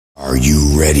Are you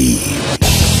ready?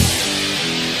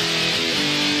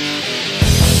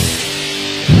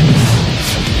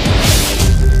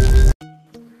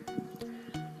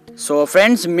 So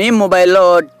friends, మీ మొబైల్లో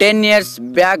 10 years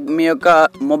back మీ యొక్క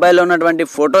మొబైల్లో ఉన్నటువంటి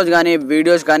ఫొటోస్ కానీ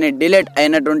వీడియోస్ కానీ డిలీట్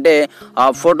అయినట్టుంటే ఆ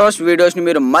ఫొటోస్ వీడియోస్ని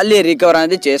మీరు మళ్ళీ రికవర్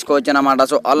అనేది చేసుకోవచ్చు అన్నమాట.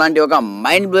 సో అలాంటి ఒక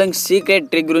మైండ్ బ్లోయింగ్ సీక్రెట్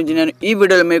ట్రిక్ గురించి నేను ఈ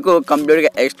వీడియోలో మీకు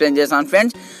కంప్లీట్గా ఎక్స్ప్లెయిన్ చేశాను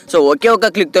ఫ్రెండ్స్. సో ఒకే ఒక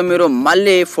క్లిక్తో మీరు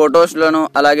మళ్ళీ ఫొటోస్లను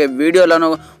అలాగే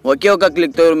వీడియోలను ఒకే ఒక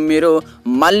క్లిక్తో మీరు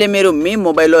మీ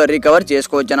మొబైల్లో రికవర్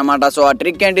చేసుకోవచ్చు అన్నమాట. సో ఆ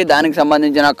ట్రిక్ ఏంటి, దానికి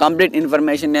సంబంధించిన కంప్లీట్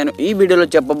ఇన్ఫర్మేషన్ నేను ఈ వీడియోలో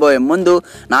చెప్పబోయే ముందు,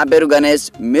 నా పేరు గణేష్,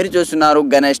 మీరు చూస్తున్నారు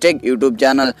Ganesh tech YouTube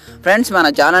channel. Friends, మన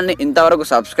ఛానల్ని ఇంతవరకు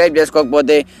సబ్స్క్రైబ్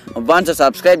చేసుకోకపోతే వన్స్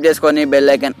సబ్స్క్రైబ్ చేసుకొని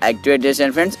బెల్ ఐకాన్ యాక్టివేట్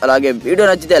చేసేయండి ఫ్రెండ్స్. అలాగే వీడియో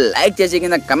నచ్చితే లైక్ చేసి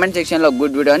కింద కమెంట్ సెక్షన్లో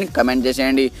గుడ్ వీడియో అని కమెంట్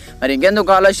చేసేయండి. మరి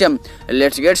ఇంకెందుకు ఆలస్యం,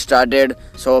 let's get started.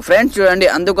 So friends చూడండి,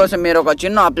 అందుకోసం మీరు ఒక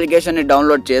చిన్న అప్లికేషన్ని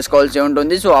డౌన్లోడ్ చేసుకోవాల్సి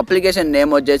ఉంటుంది. సో అప్లికేషన్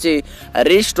నేమ్ వచ్చేసి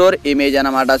రీస్టోర్ ఇమేజ్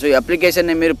అనమాట. సో ఈ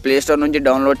అప్లికేషన్ని మీరు ప్లే స్టోర్ నుంచి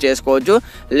డౌన్లోడ్ చేసుకోవచ్చు,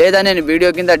 లేదా నేను వీడియో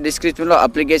కింద డిస్క్రిప్షన్లో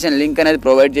అప్లికేషన్ లింక్ అనేది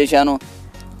ప్రొవైడ్ చేశాను.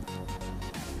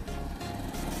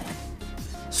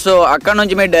 సో అక్కడ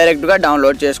నుంచి మీరు డైరెక్ట్గా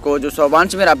డౌన్లోడ్ చేసుకోవచ్చు. సో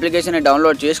వన్స్ మీరు అప్లికేషన్ని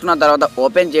డౌన్లోడ్ చేసుకున్న తర్వాత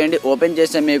ఓపెన్ చేయండి. ఓపెన్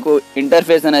చేస్తే మీకు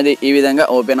ఇంటర్ఫేస్ అనేది ఈ విధంగా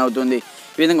ఓపెన్ అవుతుంది.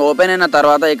 ఈ విధంగా ఓపెన్ అయిన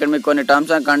తర్వాత ఇక్కడ మీకు కొన్ని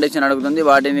టర్మ్స్ అండ్ కండిషన్ అడుగుతుంది.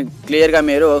 వాటిని క్లియర్గా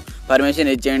మీరు పర్మిషన్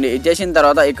ఇచ్చేయండి. ఇచ్చేసిన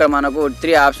తర్వాత ఇక్కడ మనకు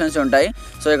 3 ఆప్షన్స్ ఉంటాయి.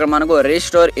 సో ఇక్కడ మనకు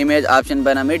రీస్టోర్ ఇమేజ్ ఆప్షన్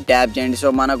పైన మీరు ట్యాప్ చేయండి. సో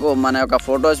మన యొక్క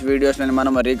ఫొటోస్ వీడియోస్ని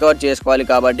మనం రికవర్ చేసుకోవాలి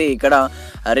కాబట్టి ఇక్కడ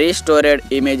రీస్టోరెడ్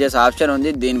ఇమేజెస్ ఆప్షన్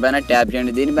ఉంది, దీనిపైన ట్యాప్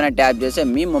చేయండి. దీనిపైన ట్యాప్ చేస్తే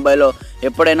మీ మొబైల్లో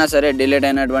ఎప్పుడైనా సరే డిలీట్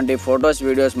అయినటువంటి ఫొటోస్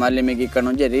వీడియోస్ మళ్ళీ మీకు ఇక్కడ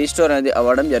నుంచి రీస్టోర్ అనేది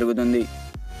అవ్వడం జరుగుతుంది.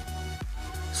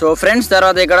 సో ఫ్రెండ్స్,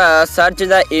 తర్వాత ఇక్కడ search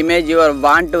the image your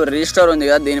want to restore ఉంది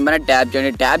కదా, దీనిపైన ట్యాప్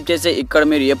చేయండి. ట్యాప్ చేసి ఇక్కడ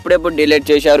మీరు ఎప్పుడెప్పుడు డిలీట్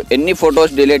చేశారు, ఎన్ని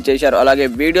ఫొటోస్ డిలీట్ చేశారు, అలాగే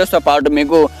వీడియోస్తో పాటు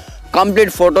మీకు కంప్లీట్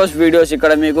ఫొటోస్ వీడియోస్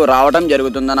ఇక్కడ మీకు రావడం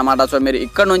జరుగుతుంది అన్నమాట. సో మీరు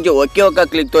ఇక్కడ నుంచి ఒకే ఒక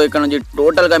క్లిక్తో ఇక్కడ నుంచి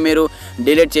టోటల్గా మీరు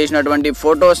డిలీట్ చేసినటువంటి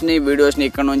ఫొటోస్ని వీడియోస్ని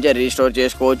ఇక్కడ నుంచే రీస్టోర్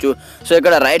చేసుకోవచ్చు. సో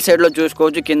ఇక్కడ రైట్ సైడ్లో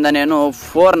చూసుకోవచ్చు, కింద నేను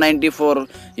 494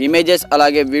 ఇమేజెస్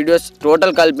అలాగే వీడియోస్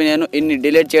టోటల్ కలిపి నేను ఇన్ని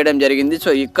డిలీట్ చేయడం జరిగింది.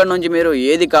 సో ఇక్కడ నుంచి మీరు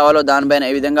ఏది కావాలో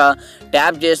దానిపైన ఈ విధంగా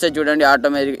ట్యాప్ చేస్తే చూడండి,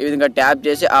 ఆటోమేటిక్ ఈ విధంగా ట్యాప్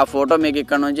చేసి ఆ ఫోటో మీకు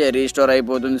ఇక్కడ నుంచి రీస్టోర్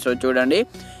అయిపోతుంది. సో చూడండి,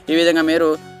 ఈ విధంగా మీరు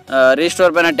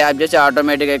రీస్టోర్ పైన ట్యాప్ చేసి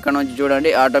ఆటోమేటిక్గా ఇక్కడ నుంచి చూడండి,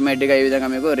 ఆటోమేటిక్గా ఈ విధంగా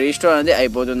మీకు రీస్టోర్ అనేది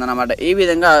అయిపోతుంది అనమాట. ఈ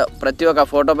విధంగా ప్రతి ఒక్క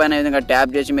ఫోటో పైన ఈ విధంగా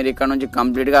ట్యాప్ చేసి మీరు ఇక్కడ నుంచి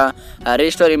కంప్లీట్గా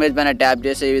రీస్టోర్ ఇమేజ్ పైన ట్యాప్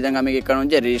చేసి ఈ విధంగా మీకు ఇక్కడ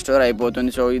నుంచి రీస్టోర్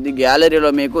అయిపోతుంది. సో ఇది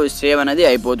గ్యాలరీలో మీకు సేవ్ అనేది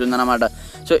అయిపోతుంది అనమాట.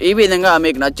 సో ఈ విధంగా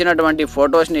మీకు నచ్చినటువంటి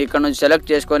ఫొటోస్ని ఇక్కడ నుంచి సెలెక్ట్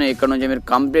చేసుకొని ఇక్కడ నుంచి మీరు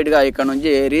కంప్లీట్గా ఇక్కడ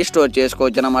నుంచి రీస్టోర్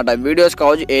చేసుకోవచ్చు అనమాట. వీడియోస్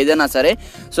కావచ్చు, ఏదైనా సరే.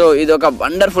 సో ఇది ఒక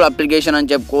వండర్ఫుల్ అప్లికేషన్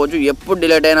అని చెప్పుకోవచ్చు. ఎప్పుడు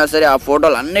డిలీట్ అయినా సరే ఆ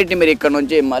ఫోటోలు అన్నిటిని మీరు ఇక్కడ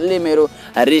నుంచి మళ్ళీ మీరు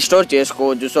రీస్టోర్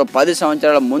చేసుకోవచ్చు. సో 10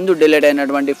 సంవత్సరాల ముందు డిలీట్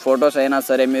అయినటువంటి ఫొటోస్ అయినా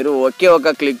సరే మీరు ఒకే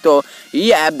ఒక క్లిక్తో ఈ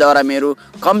యాప్ ద్వారా మీరు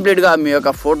కంప్లీట్గా మీ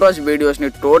యొక్క ఫొటోస్ వీడియోస్ని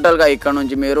టోటల్గా ఇక్కడ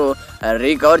నుంచి మీరు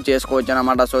రికవర్ చేసుకోవచ్చు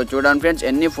అనమాట. సో చూడండి ఫ్రెండ్స్,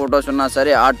 ఎన్ని ఫొటోస్ ఉన్నా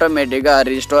సరే ఆటోమేటిక్గా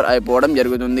రీస్టోర్ అయిపోవడం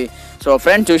జరుగుతుంది. సో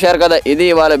ఫ్రెండ్స్ చూశారు కదా, ఇది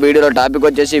ఇవాళ వీడియోలో టాపిక్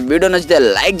వచ్చేసి. వీడియో నచ్చితే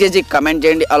లైక్ చేసి కమెంట్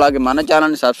చేయండి, అలాగే మన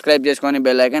ఛానల్ని సబ్స్క్రైబ్ చేసుకొని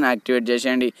బెల్ ఐకాన్ యాక్టివేట్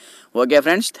చేసేయండి. Okay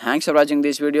friends, thanks for watching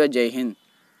this video. జై హింద్.